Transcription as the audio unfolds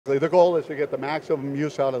The goal is to get the maximum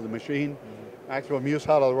use out of the machine, maximum use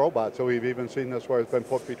out of the robot. So we've even seen this where it's been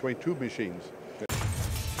put between two machines.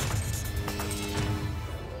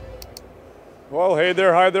 Well, hey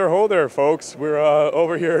there, hi there, ho there, folks. We're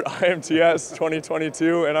over here at IMTS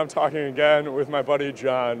 2022, and I'm talking again with my buddy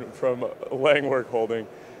John from LANG Holding.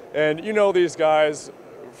 And you know these guys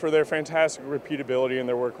for their fantastic repeatability in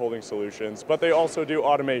their work holding solutions, but they also do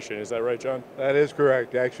automation. Is that right, John? That is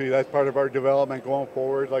correct. Actually, that's part of our development going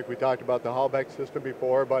forward. Like we talked about the Hallback system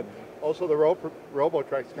before, but also the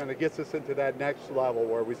RoboTrex kind of gets us into that next level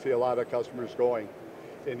where we see a lot of customers going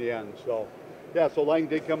in the end. So, yeah, so LANG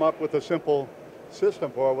did come up with a simple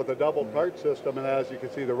system for it with a double cart system, and as you can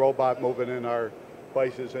see, the robot moving in our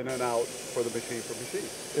devices in and out for the machine for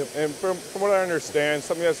machine. And from what I understand,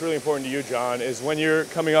 something that's really important to you, John, is when you're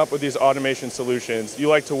coming up with these automation solutions, you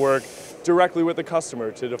like to work directly with the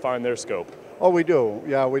customer to define their scope. Oh, we do.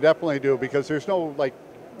 Yeah, we definitely do, because there's no, like,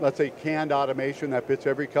 let's say, canned automation that fits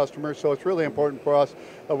every customer. So it's really important for us.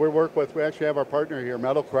 We actually have our partner here,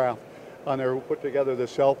 Metalcraft, on there, who put together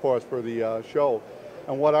this cell for us for the show.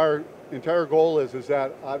 And what our entire goal is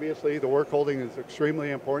that obviously the work holding is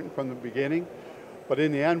extremely important from the beginning. But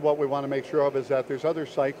in the end, what we want to make sure of is that there's other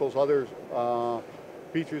cycles, other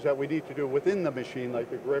features that we need to do within the machine, like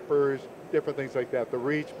the grippers, different things like that. The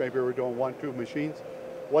reach, maybe we're doing 1-2 machines.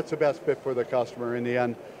 What's the best fit for the customer in the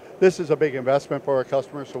end? This is a big investment for our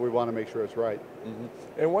customers, so we want to make sure it's right.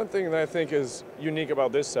 And one thing that I think is unique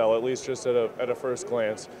about this cell, at least just at a first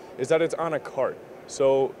glance, is that it's on a cart.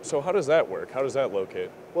 So how does that work? How does that locate?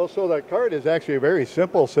 Well, so the cart is actually a very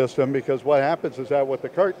simple system, because what happens is that with the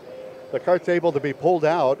cart's able to be pulled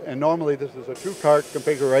out, and normally this is a 2-cart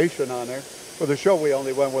configuration on there. For the show, we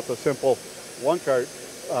only went with a simple 1-cart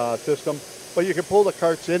system, but you can pull the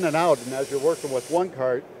carts in and out, and as you're working with 1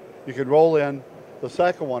 cart, you can roll in the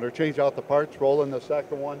second one, or change out the parts, roll in the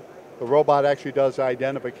second one. The robot actually does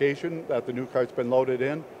identification that the new cart's been loaded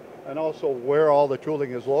in, and also where all the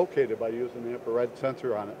tooling is located by using the infrared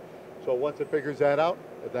sensor on it. So once it figures that out,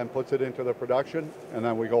 it then puts it into the production, and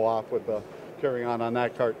then we go off with the carrying on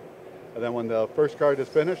that cart. And then when the first cart is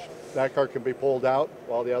finished, that cart can be pulled out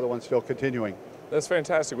while the other one's still continuing. That's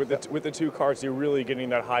fantastic. With the 2 carts, you're really getting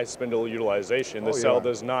that high spindle utilization. The cell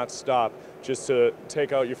does not stop just to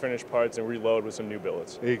take out your finished parts and reload with some new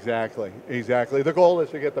billets. Exactly, exactly. The goal is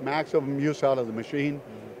to get the maximum use out of the machine,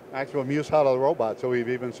 maximum use out of the robot. So we've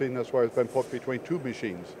even seen this where it's been put between 2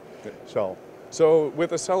 machines. So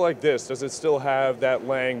with a cell like this, does it still have that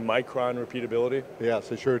LANG micron repeatability?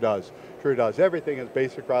 Yes, it sure does. Sure does. Everything is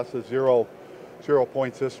based across the zero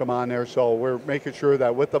point system on there, so we're making sure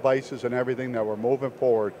that with devices and everything that we're moving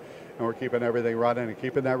forward, and we're keeping everything running and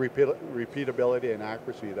keeping that repeatability and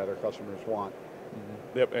accuracy that our customers want.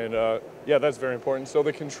 Yep, and yeah, that's very important. So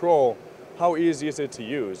the control, how easy is it to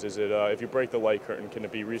use? Is it, if you break the light curtain, can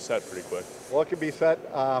it be reset pretty quick? Well, it can be set,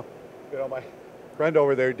 you know, my friend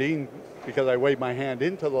over there, Dean, because I wave my hand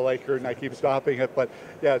into the light curtain, I keep stopping it, but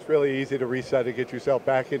yeah, it's really easy to reset and get yourself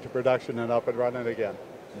back into production and up and running again.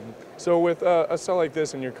 So with a cell like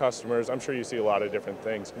this and your customers, I'm sure you see a lot of different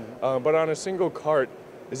things, but on a single cart,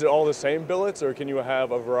 is it all the same billets, or can you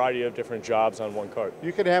have a variety of different jobs on 1 cart?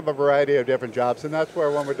 You can have a variety of different jobs, and that's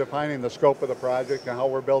where when we're defining the scope of the project and how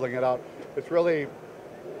we're building it out, it's really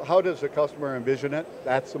how does the customer envision it?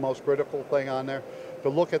 That's the most critical thing on there. To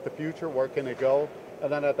look at the future, where can it go?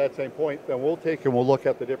 And then at that same point, then we'll look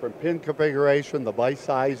at the different pin configuration, the vice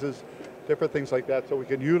sizes, different things like that, so we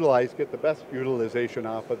can get the best utilization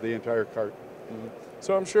off of the entire cart.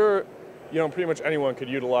 So I'm sure, you know, pretty much anyone could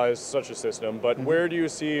utilize such a system, but where do you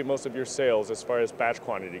see most of your sales as far as batch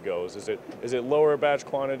quantity goes? Is it lower batch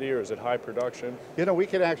quantity, or is it high production? You know, we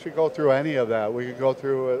can actually go through any of that. We can go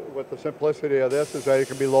through with the simplicity of this is that it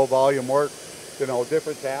can be low volume work, you know,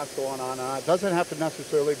 different tasks going on. It doesn't have to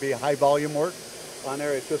necessarily be high volume work on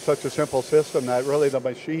there. It's just such a simple system that really the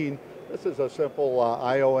machine, this is a simple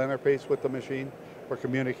I/O interface with the machine for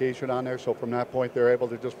communication on there. So from that point, they're able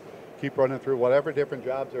to just keep running through whatever different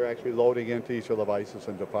jobs they're actually loading into each of the devices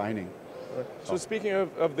and defining. So speaking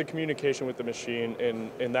of the communication with the machine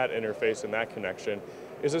in that interface and that connection,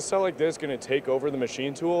 is a cell like this going to take over the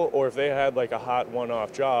machine tool, or if they had like a hot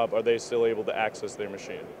one-off job, are they still able to access their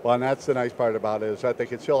machine? Well, and that's the nice part about it, is that they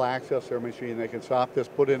can still access their machine. They can stop this,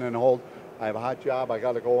 put in and hold. I have a hot job, I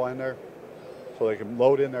got to go in there. So they can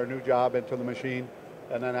load in their new job into the machine,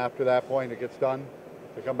 and then after that point it gets done,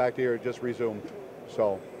 they come back to here and just resume.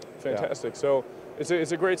 So fantastic. Yeah. So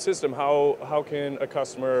it's a great system. How can a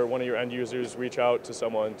customer, one of your end users, reach out to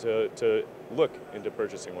someone to look into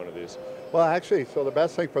purchasing one of these? Well, actually, so the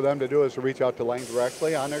best thing for them to do is to reach out to LANG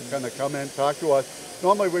directly on there, kind of come in, talk to us.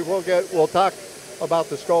 Normally we'll talk about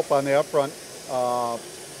the scope on the upfront,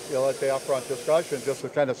 at the upfront discussion, just to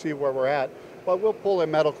kind of see where we're at. But we'll pull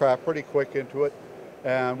in Metalcraft pretty quick into it,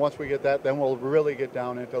 and once we get that, then we'll really get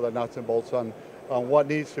down into the nuts and bolts on what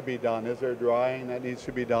needs to be done. Is there drying that needs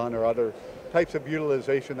to be done, or other types of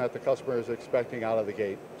utilization that the customer is expecting out of the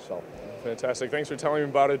gate? So. Fantastic. Thanks for telling me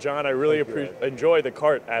about it, John. I really enjoy the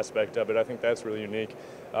cart aspect of it. I think that's really unique.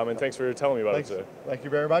 And thanks for telling me about it today. Thank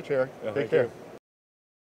you very much, Eric. Take care.